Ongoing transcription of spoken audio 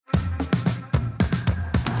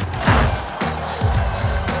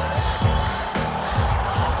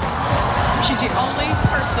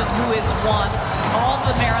Robertson, who has won all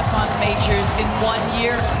the marathon majors in 1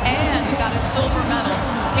 year and got a silver medal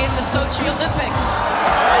in the Sochi Olympics.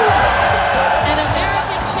 An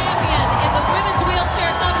American champion in the women's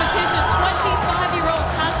wheelchair competition, 25-year-old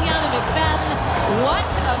Tatyana McFadden. What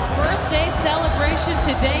a birthday celebration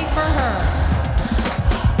today for her.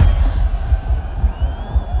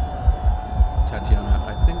 Tatyana,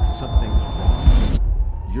 I think something's wrong.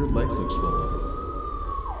 Your legs look swollen.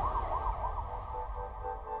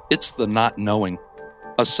 It's the not knowing,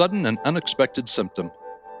 a sudden and unexpected symptom.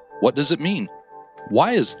 What does it mean?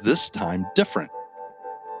 Why is this time different?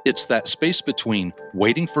 It's that space between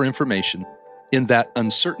waiting for information. In that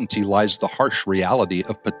uncertainty lies the harsh reality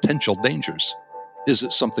of potential dangers. Is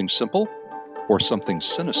it something simple or something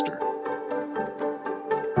sinister?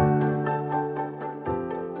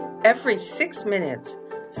 Every 6 minutes,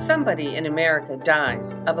 somebody in America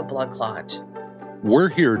dies of a blood clot. We're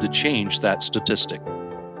here to change that statistic.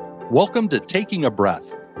 Welcome to Taking a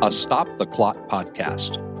Breath, a Stop the Clot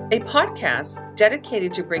podcast. A podcast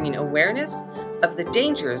dedicated to bringing awareness of the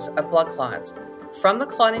dangers of blood clots from the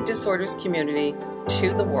clotting disorders community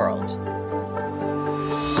to the world.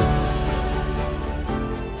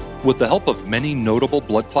 With the help of many notable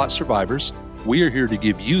blood clot survivors, we are here to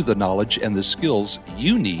give you the knowledge and the skills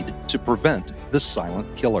you need to prevent this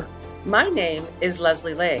silent killer. My name is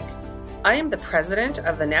Leslie Lake. I am the president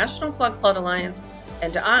of the National Blood Clot Alliance,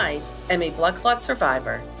 and I am a blood clot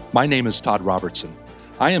survivor. My name is Todd Robertson.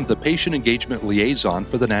 I am the patient engagement liaison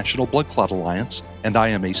for the National Blood Clot Alliance, and I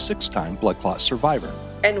am a 6-time blood clot survivor.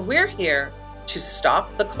 And we're here to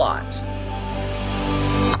stop the clot.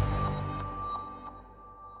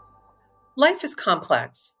 Life is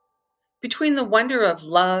complex. Between the wonder of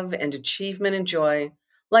love and achievement and joy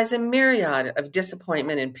lies a myriad of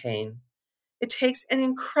disappointment and pain. It takes an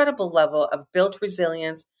incredible level of built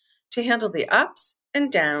resilience to handle the ups and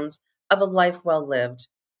downs of a life well lived.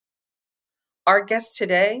 Our guest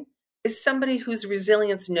today is somebody whose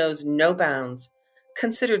resilience knows no bounds.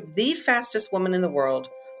 Considered the fastest woman in the world,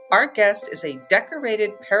 our guest is a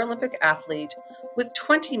decorated Paralympic athlete with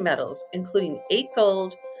 20 medals, including 8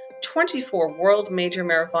 gold, 24 world major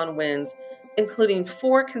marathon wins, including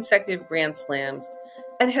 4 consecutive Grand Slams,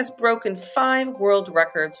 and has broken 5 world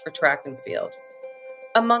records for track and field.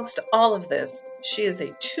 Amongst all of this, she is a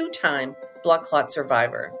 2-time blood clot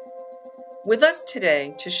survivor. With us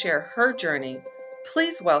today to share her journey,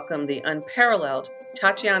 please welcome the unparalleled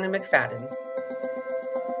Tatyana McFadden.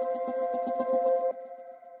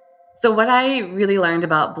 So what I really learned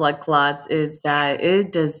about blood clots is that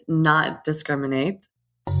it does not discriminate.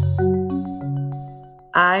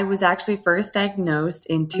 I was actually first diagnosed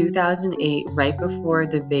in 2008, right before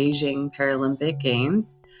the Beijing Paralympic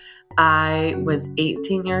Games. I was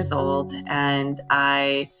 18 years old and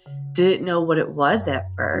I didn't know what it was at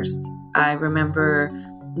first. I remember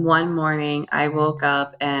one morning I woke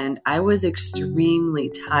up and I was extremely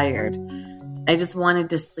tired. I just wanted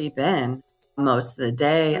to sleep in. Most of the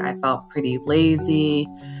day, I felt pretty lazy.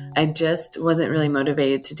 I just wasn't really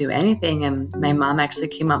motivated to do anything. And my mom actually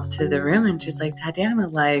came up to the room and she's like, Tatyana,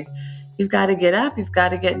 like, you've got to get up. You've got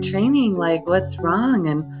to get training. Like, what's wrong?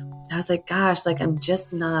 And I was like, gosh, like, I'm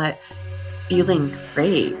just not feeling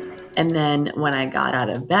great. And then when I got out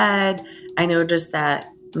of bed, I noticed that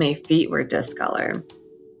my feet were discolored.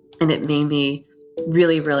 And it made me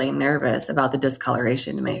really, really nervous about the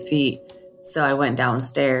discoloration in my feet. So I went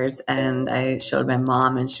downstairs and I showed my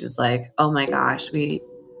mom and she was like, oh my gosh, we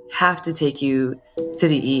have to take you to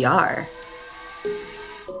the ER.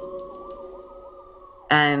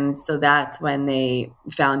 And so that's when they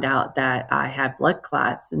found out that I had blood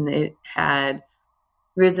clots and it had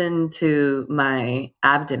risen to my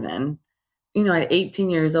abdomen. You know, at 18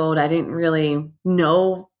 years old, I didn't really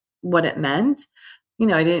know what it meant. You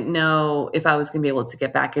know, I didn't know if I was going to be able to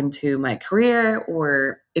get back into my career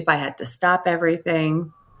or if I had to stop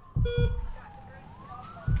everything.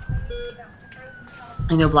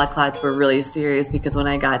 I know blood clots were really serious because when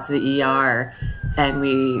I got to the ER and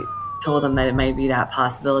we told them that it might be that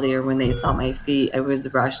possibility, or when they saw my feet, I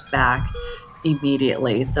was rushed back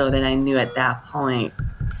immediately. So then I knew at that point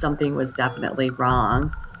something was definitely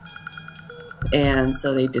wrong. And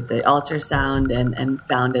so they did the ultrasound and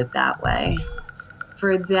found it that way.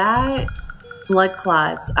 For that blood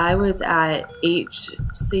clots, I was at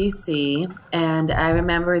HCC and I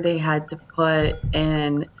remember they had to put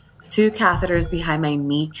in 2 catheters behind my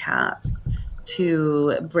kneecaps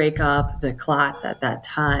to break up the clots at that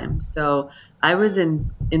time. So I was in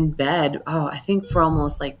bed, I think for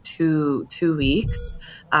almost like two weeks,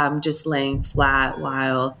 just laying flat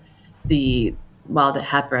while the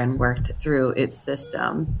heparin worked through its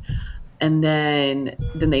system. And then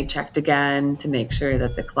they checked again to make sure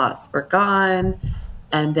that the clots were gone.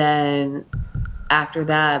 And then after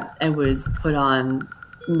that, I was put on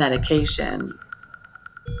medication.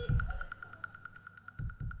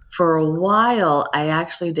 For a while, I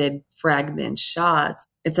actually did fragment shots.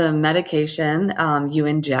 It's a medication. You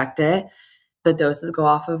inject it. The doses go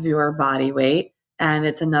off of your body weight. And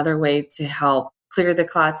it's another way to help clear the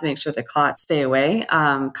clots, make sure the clots stay away,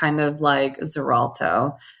 kind of like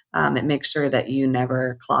Xarelto. It makes sure that you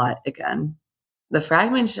never clot again. The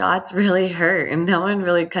fragment shots really hurt, and no one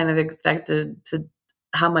really kind of expected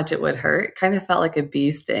how much it would hurt. It kind of felt like a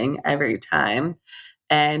bee sting every time.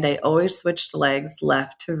 And I always switched legs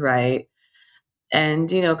left to right. And,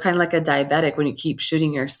 kind of like a diabetic, when you keep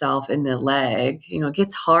shooting yourself in the leg, it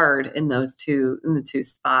gets hard in the two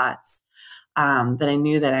spots. But I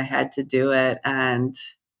knew that I had to do it. And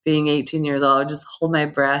being 18 years old, I would just hold my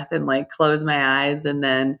breath and like close my eyes and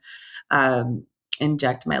then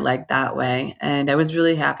inject my leg that way. And I was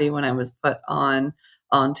really happy when I was put onto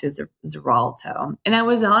Xarelto. And I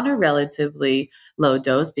was on a relatively low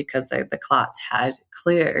dose because the clots had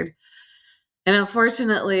cleared. And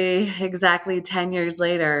unfortunately, exactly 10 years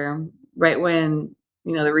later, right when,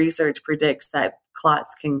 the research predicts that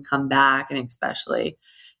clots can come back, and especially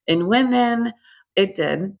in women, it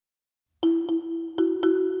did.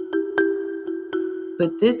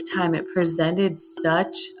 But this time it presented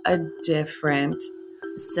such a different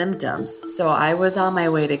symptoms. So I was on my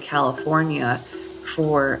way to California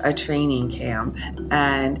for a training camp,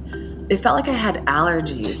 and it felt like I had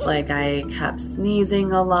allergies. Like I kept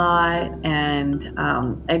sneezing a lot, and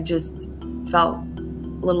I just felt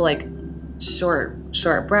a little like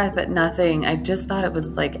short breath, but nothing. I just thought it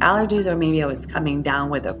was like allergies, or maybe I was coming down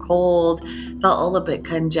with a cold, felt a little bit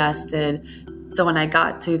congested. So when I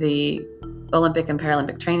got to the Olympic and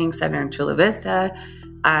Paralympic Training Center in Chula Vista,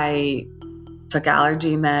 I took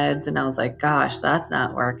allergy meds, and I was like, gosh, that's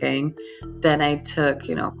not working. Then I took,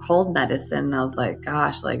 cold medicine, and I was like,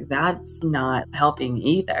 gosh, like that's not helping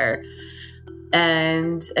either.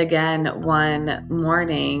 And again, one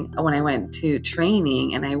morning when I went to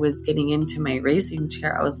training and I was getting into my racing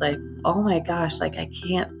chair, I was like, oh my gosh, like I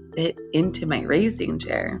can't fit into my racing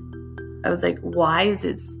chair. I was like, why is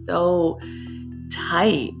it so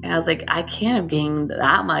tight? And I was like, I can't have gained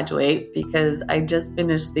that much weight because I just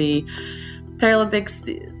finished the Paralympic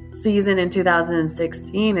season in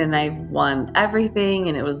 2016 and I won everything,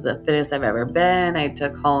 and it was the fittest I've ever been. I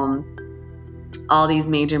took home all these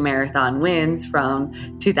major marathon wins from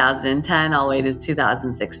 2010 all the way to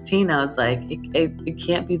 2016. I was like, it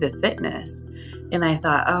can't be the fitness. And I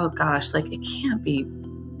thought, oh gosh, like it can't be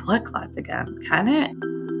blood clots again, can it?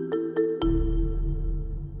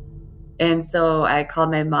 And so I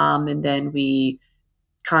called my mom, and then we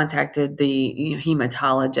contacted the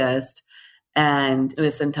hematologist, and it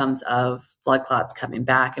was symptoms of blood clots coming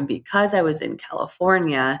back. And because I was in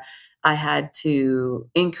California, I had to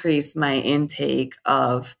increase my intake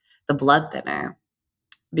of the blood thinner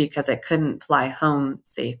because I couldn't fly home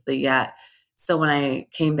safely yet. So when I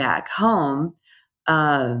came back home,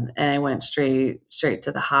 and I went straight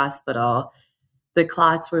to the hospital, the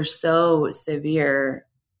clots were so severe.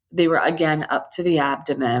 They were again up to the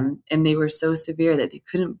abdomen, and they were so severe that they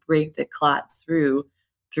couldn't break the clots through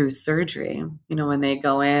surgery. When they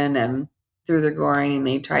go in and through the groin and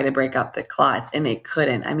they try to break up the clots, and they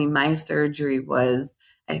couldn't. I mean, my surgery was,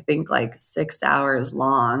 I think, like 6 hours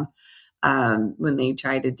long when they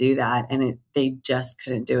tried to do that, and they just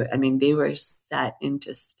couldn't do it. I mean, they were set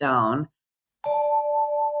into stone.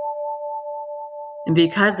 And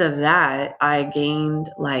because of that, I gained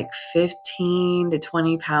like 15 to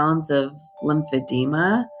 20 pounds of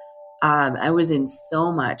lymphedema. I was in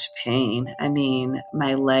so much pain. I mean,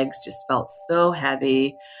 my legs just felt so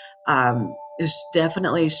heavy. There's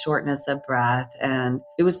definitely shortness of breath. And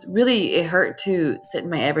it hurt to sit in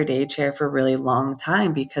my everyday chair for a really long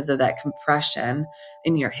time because of that compression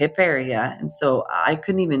in your hip area. And so I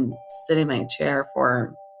couldn't even sit in my chair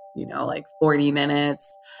for, like 40 minutes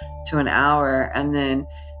to an hour. And then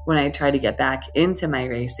when I tried to get back into my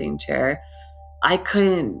racing chair, I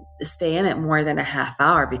couldn't stay in it more than a half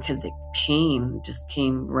hour because the pain just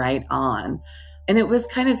came right on. And it was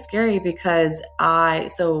kind of scary because I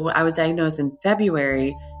was diagnosed in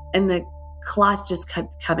February, and the clots just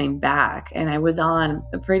kept coming back. And I was on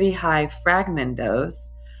a pretty high fragment dose,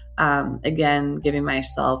 again, giving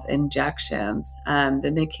myself injections.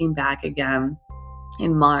 Then they came back again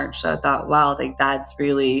in March. So I thought, wow, like that's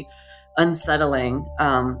really unsettling,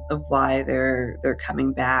 of why they're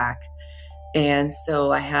coming back. And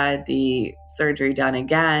so I had the surgery done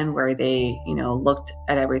again where they, looked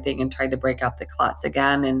at everything and tried to break up the clots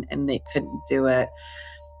again, and they couldn't do it.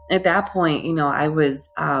 At that point, I was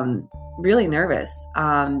really nervous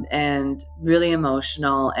and really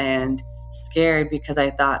emotional and scared because I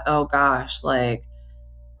thought, oh gosh, like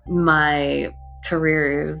my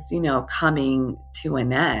career is, coming to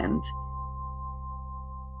an end.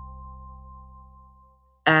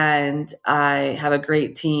 And I have a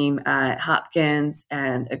great team at Hopkins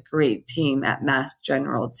and a great team at Mass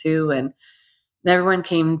General too. And everyone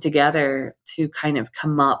came together to kind of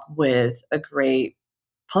come up with a great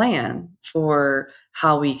plan for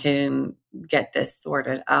how we can get this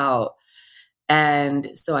sorted out.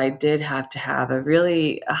 And so I did have to have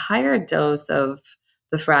a higher dose of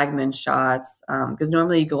the fragment shots because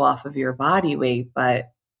normally you go off of your body weight,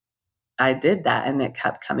 but I did that and it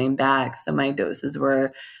kept coming back. So my doses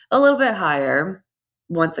were a little bit higher.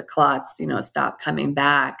 Once the clots, stopped coming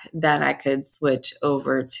back, then I could switch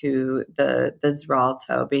over to the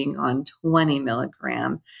Xarelto being on 20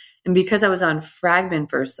 milligram. And because I was on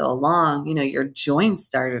fragment for so long, your joints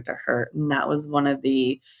started to hurt. And that was one of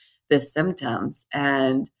the symptoms.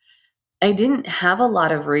 And I didn't have a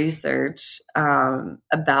lot of research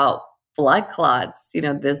about blood clots,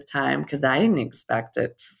 this time, because I didn't expect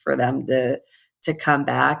it for them to come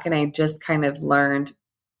back. And I just kind of learned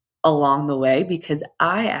along the way because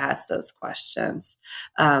I asked those questions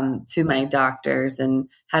to my doctors and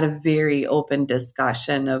had a very open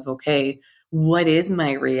discussion of, okay, what is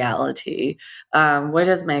my reality? What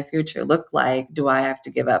does my future look like? Do I have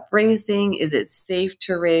to give up racing? Is it safe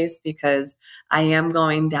to race? Because I am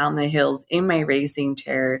going down the hills in my racing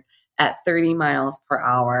chair at 30 miles per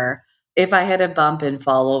hour. If I hit a bump and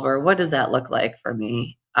fall over, what does that look like for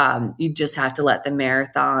me? You just have to let the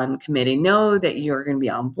marathon committee know that you're going to be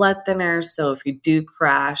on blood thinners. So if you do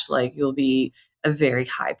crash, you'll be a very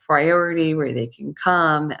high priority where they can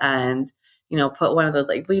come and, put one of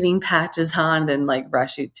those bleeding patches on, then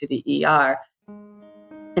rush you to the ER.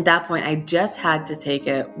 At that point, I just had to take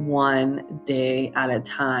it one day at a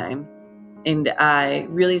time. And I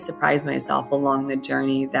really surprised myself along the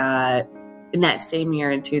journey that in that same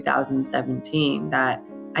year in 2017, that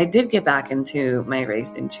I did get back into my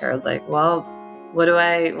racing chair. I was like, well, what do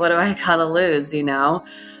I gotta lose?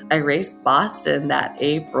 I raced Boston that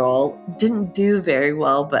April, didn't do very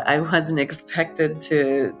well, but I wasn't expected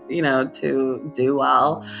to do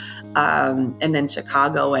well. And then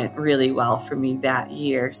Chicago went really well for me that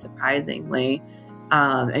year, surprisingly.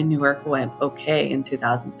 And New York went okay in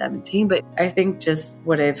 2017. But I think just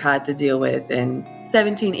what I've had to deal with in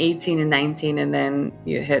 17, 18, and 19, and then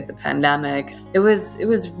you hit the pandemic, it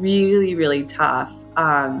was really, really tough.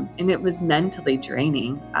 And it was mentally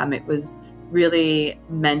draining. It was really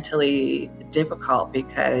mentally difficult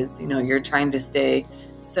because, you're trying to stay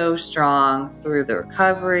so strong through the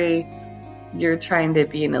recovery. You're trying to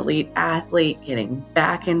be an elite athlete, getting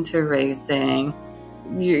back into racing.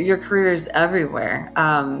 Your career is everywhere.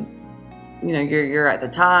 You're at the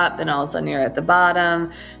top, then all of a sudden you're at the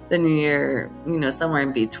bottom, then you're, somewhere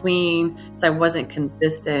in between. So I wasn't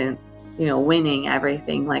consistent, winning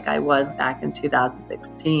everything like I was back in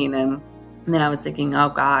 2016. And then I was thinking, oh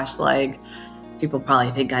gosh, people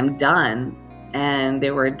probably think I'm done. And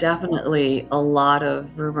there were definitely a lot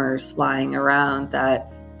of rumors flying around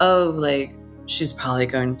that, she's probably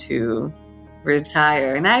going to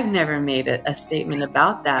retire. And I've never made a statement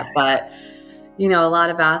about that, but a lot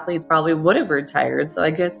of athletes probably would have retired. So I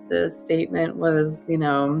guess the statement was,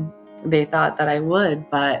 they thought that I would,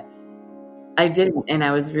 but I didn't. And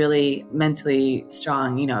I was really mentally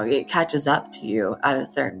strong. It catches up to you at a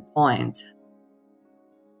certain point.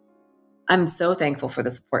 I'm so thankful for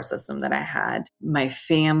the support system that I had. My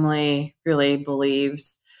family really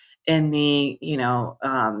believes in me,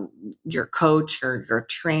 your coach or your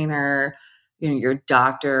trainer, your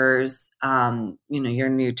doctors, your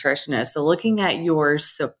nutritionist. So looking at your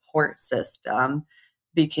support system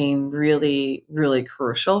became really, really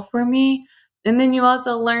crucial for me. And then you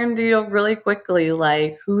also learned, really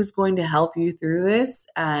quickly, who's going to help you through this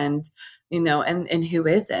and who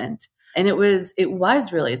isn't. And it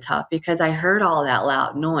was really tough because I heard all that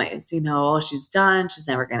loud noise, oh, she's done. She's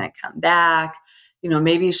never going to come back.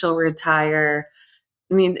 Maybe she'll retire.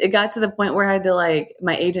 I mean, it got to the point where I had to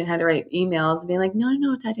my agent had to write emails being like, no,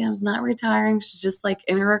 Tatyana's not retiring. She's just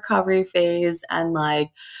in a recovery phase and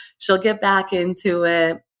she'll get back into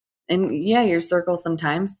it. And yeah, your circle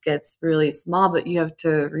sometimes gets really small, but you have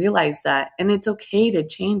to realize that. And it's okay to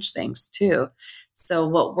change things too. So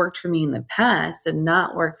what worked for me in the past did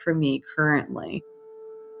not work for me currently.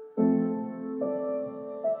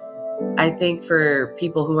 I think for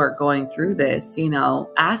people who are going through this,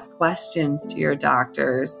 ask questions to your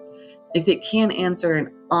doctors. If they can't answer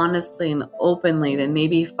it honestly and openly, then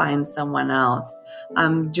maybe find someone else.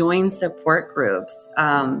 Join support groups.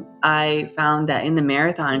 I found that in the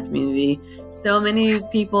marathon community, so many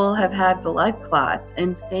people have had blood clots,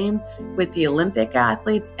 and same with the Olympic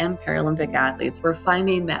athletes and Paralympic athletes. We're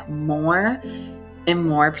finding that more and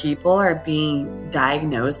more people are being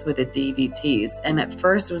diagnosed with the DVTs. And at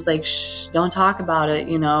first it was like, shh, don't talk about it.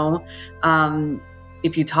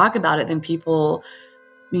 If you talk about it, then people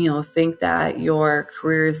think that your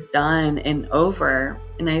career's done and over.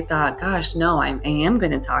 And I thought, gosh, no, I am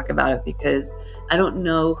going to talk about it, because I don't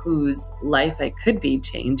know whose life I could be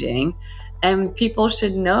changing. And people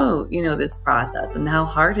should know, this process and how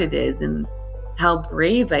hard it is and how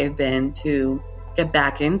brave I've been to get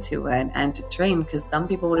back into it and to train, because some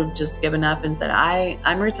people would have just given up and said,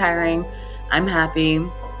 I'm retiring. I'm happy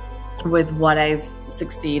with what I've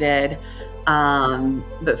succeeded.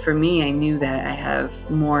 But for me, I knew that I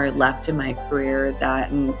have more left in my career,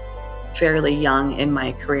 that I'm fairly young in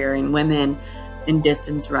my career, and women in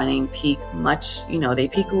distance running peak much, they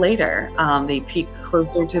peak later. They peak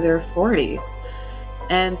closer to their 40s.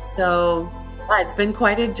 And so it's been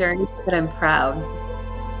quite a journey, but I'm proud.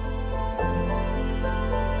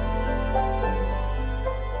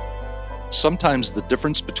 Sometimes the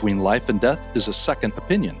difference between life and death is a second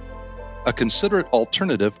opinion, a considerate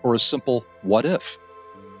alternative, or a simple what if.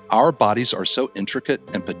 Our bodies are so intricate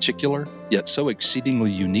and particular, yet so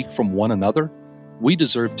exceedingly unique from one another, we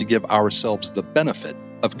deserve to give ourselves the benefit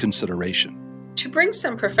of consideration. To bring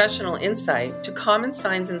some professional insight to common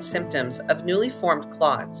signs and symptoms of newly formed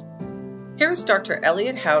clots, here is Dr.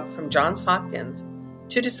 Elliot Hout from Johns Hopkins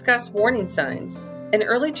to discuss warning signs and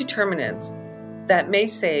early determinants that may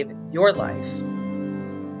save your life.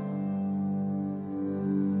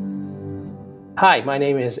 Hi, my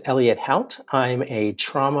name is Elliot Hout. I'm a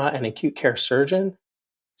trauma and acute care surgeon.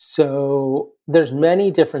 So there's many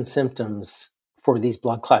different symptoms for these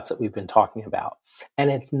blood clots that we've been talking about. And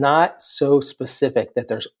it's not so specific that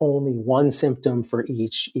there's only one symptom for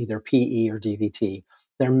each, either PE or DVT.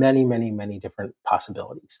 There are many, many, many different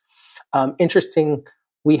possibilities. Interesting,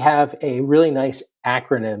 we have a really nice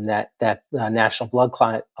acronym that the National Blood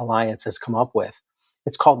Clot Alliance has come up with.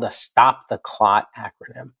 It's called the Stop the Clot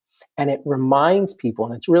acronym. And it reminds people,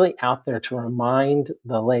 and it's really out there to remind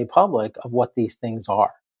the lay public of what these things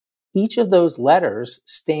are. Each of those letters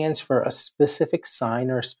stands for a specific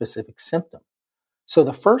sign or a specific symptom. So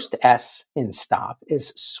the first S in STOP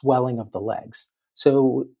is swelling of the legs.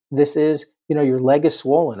 So this is, your leg is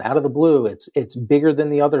swollen out of the blue. It's bigger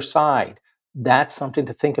than the other side. That's something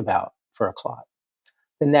to think about for a clot.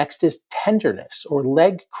 The next is tenderness or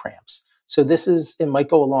leg cramps. So it might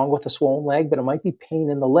go along with a swollen leg, but it might be pain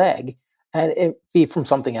in the leg, and it be from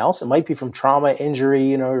something else. It might be from trauma,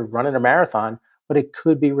 injury, running a marathon, but it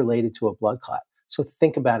could be related to a blood clot. So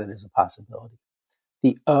think about it as a possibility.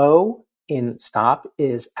 The O in STOP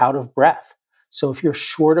is out of breath. So if you're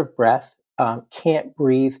short of breath, can't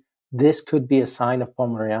breathe, this could be a sign of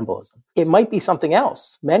pulmonary embolism. It might be something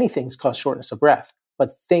else. Many things cause shortness of breath,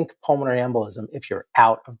 but think pulmonary embolism if you're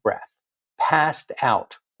out of breath. Passed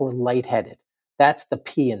out or lightheaded. That's the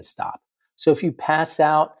P in STOP. So if you pass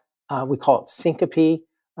out, we call it syncope.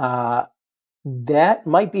 That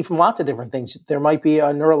might be from lots of different things. There might be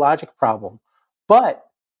a neurologic problem, but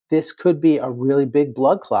this could be a really big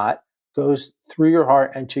blood clot, goes through your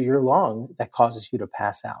heart and to your lung that causes you to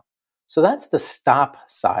pass out. So that's the STOP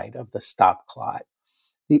side of the STOP clot.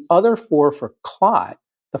 The other four for clot,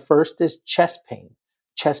 the first is chest pain.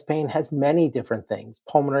 Chest pain has many different things.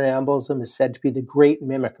 Pulmonary embolism is said to be the great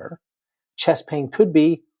mimicker. Chest pain could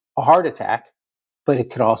be a heart attack, but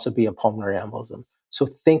it could also be a pulmonary embolism. So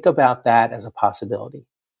think about that as a possibility.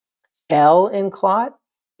 L in clot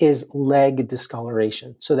is leg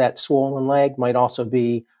discoloration. So that swollen leg might also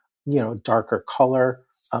be, darker color,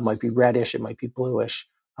 might be reddish, it might be bluish.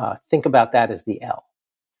 Think about that as the L.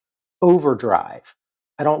 Overdrive.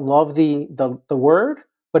 I don't love the word,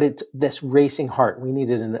 but it's this racing heart. We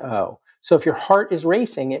needed an O. So if your heart is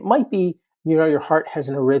racing, it might be, your heart has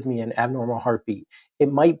an arrhythmia, an abnormal heartbeat.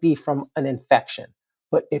 It might be from an infection.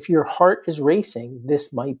 But if your heart is racing,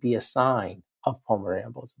 this might be a sign of pulmonary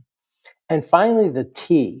embolism. And finally, the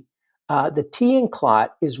T. The T in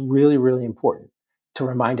clot is really, really important to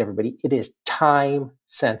remind everybody. It is time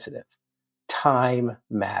sensitive. Time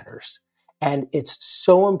matters. And it's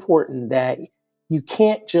so important that you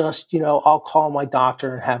can't just, I'll call my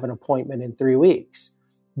doctor and have an appointment in 3 weeks.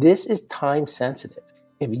 This is time sensitive.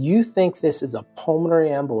 If you think this is a pulmonary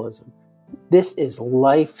embolism, this is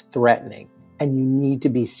life threatening. and you need to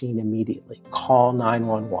be seen immediately. Call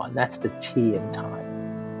 911. That's the T in time.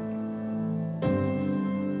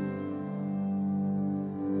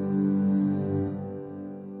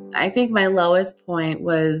 I think my lowest point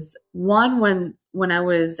was one when I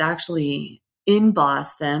was actually in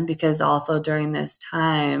Boston, because also during this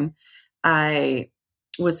time I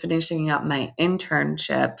was finishing up my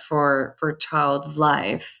internship for Child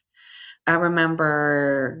Life. I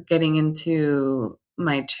remember getting into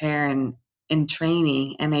my chair in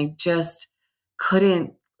training, and I just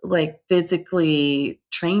couldn't physically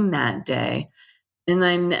train that day. And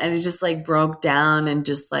then I just broke down and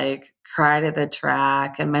just cried at the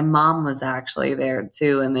track. And my mom was actually there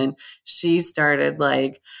too. And then she started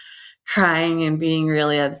crying and being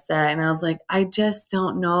really upset. And I was like, I just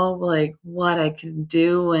don't know what I can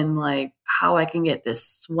do and how I can get this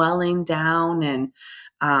swelling down and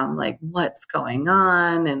what's going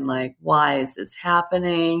on and why is this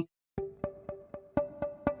happening?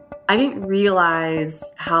 I didn't realize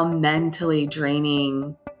how mentally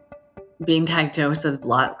draining being diagnosed with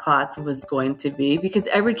blood clots was going to be, because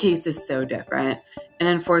every case is so different. And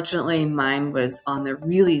unfortunately, mine was on the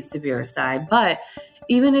really severe side. But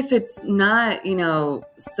even if it's not,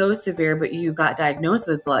 so severe, but you got diagnosed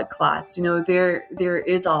with blood clots, there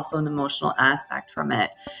is also an emotional aspect from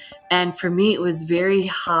it. And for me, it was very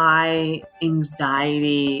high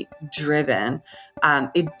anxiety driven.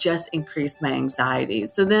 It just increased my anxiety.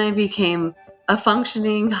 So then I became a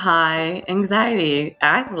functioning high anxiety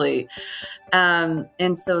athlete.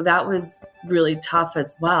 And so that was really tough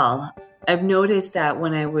as well. I've noticed that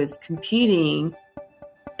when I was competing,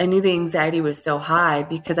 I knew the anxiety was so high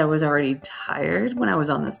because I was already tired when I was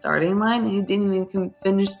on the starting line, and I didn't even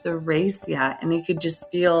finish the race yet. And I could just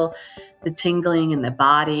feel the tingling in the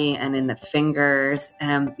body and in the fingers.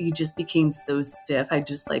 And you just became so stiff. I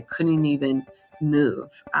just couldn't even move,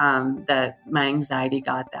 that my anxiety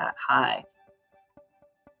got that high.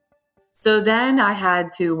 So then I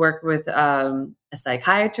had to work with a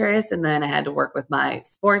psychiatrist, and then I had to work with my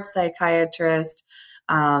sports psychiatrist.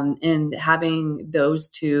 And having those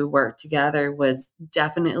two work together was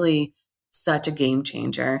definitely such a game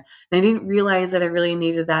changer. And I didn't realize that I really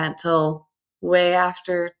needed that until way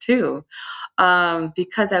after too,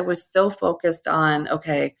 because I was so focused on,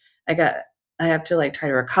 okay, I have to try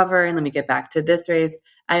to recover and let me get back to this race.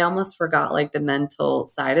 I almost forgot the mental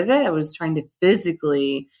side of it. I was trying to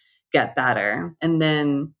physically get better. And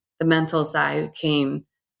then the mental side came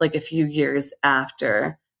a few years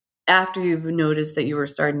after you've noticed that you were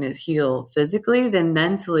starting to heal physically. Then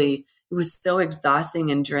mentally, it was so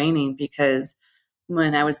exhausting and draining, because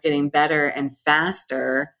when I was getting better and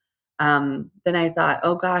faster, then I thought,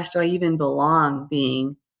 oh gosh, do I even belong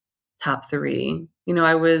being top 3?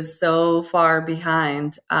 I was so far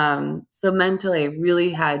behind. So mentally, I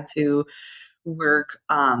really had to work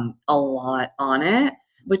a lot on it,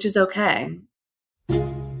 which is okay.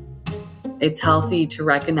 It's healthy to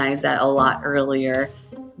recognize that a lot earlier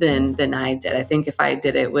than I did. I think if I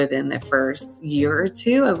did it within the first year or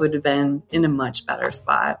two, I would have been in a much better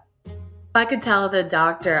spot. If I could tell the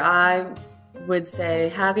doctor, I would say,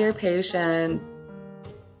 have your patient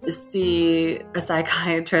see a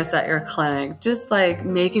psychiatrist at your clinic. Just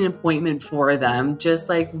make an appointment for them. Just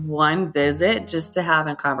one visit, just to have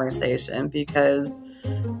a conversation, because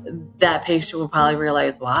that patient will probably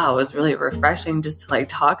realize, wow, it was really refreshing just to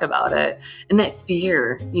talk about it. And that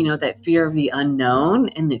fear, that fear of the unknown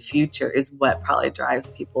in the future is what probably drives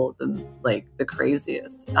people the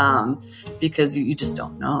craziest, because you just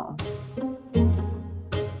don't know.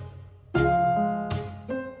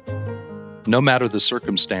 No matter the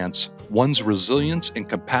circumstance, one's resilience and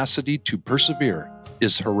capacity to persevere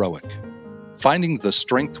is heroic. Finding the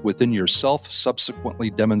strength within yourself subsequently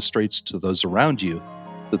demonstrates to those around you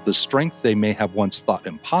that the strength they may have once thought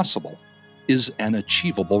impossible is an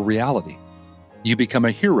achievable reality. You become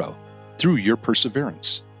a hero through your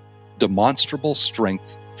perseverance. Demonstrable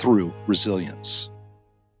strength through resilience.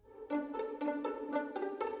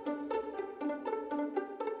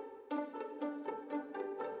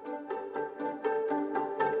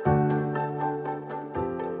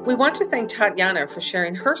 We want to thank Tatyana for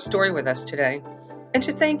sharing her story with us today, and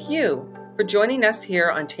to thank you for joining us here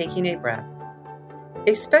on Taking a Breath.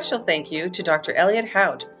 A special thank you to Dr. Elliot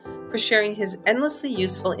Hout for sharing his endlessly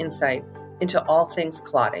useful insight into all things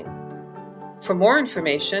clotting. For more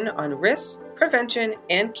information on risks, prevention,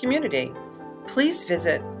 and community, please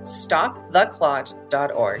visit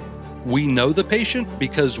stoptheclot.org. We know the patient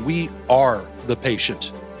because we are the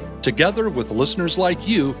patient. Together with listeners like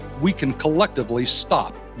you, we can collectively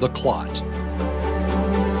stop the clot.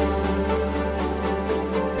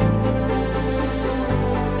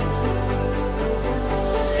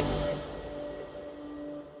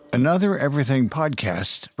 another Everything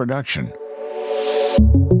Podcast production.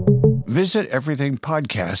 Visit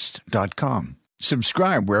everythingpodcast.com.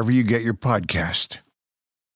 Subscribe wherever you get your podcast.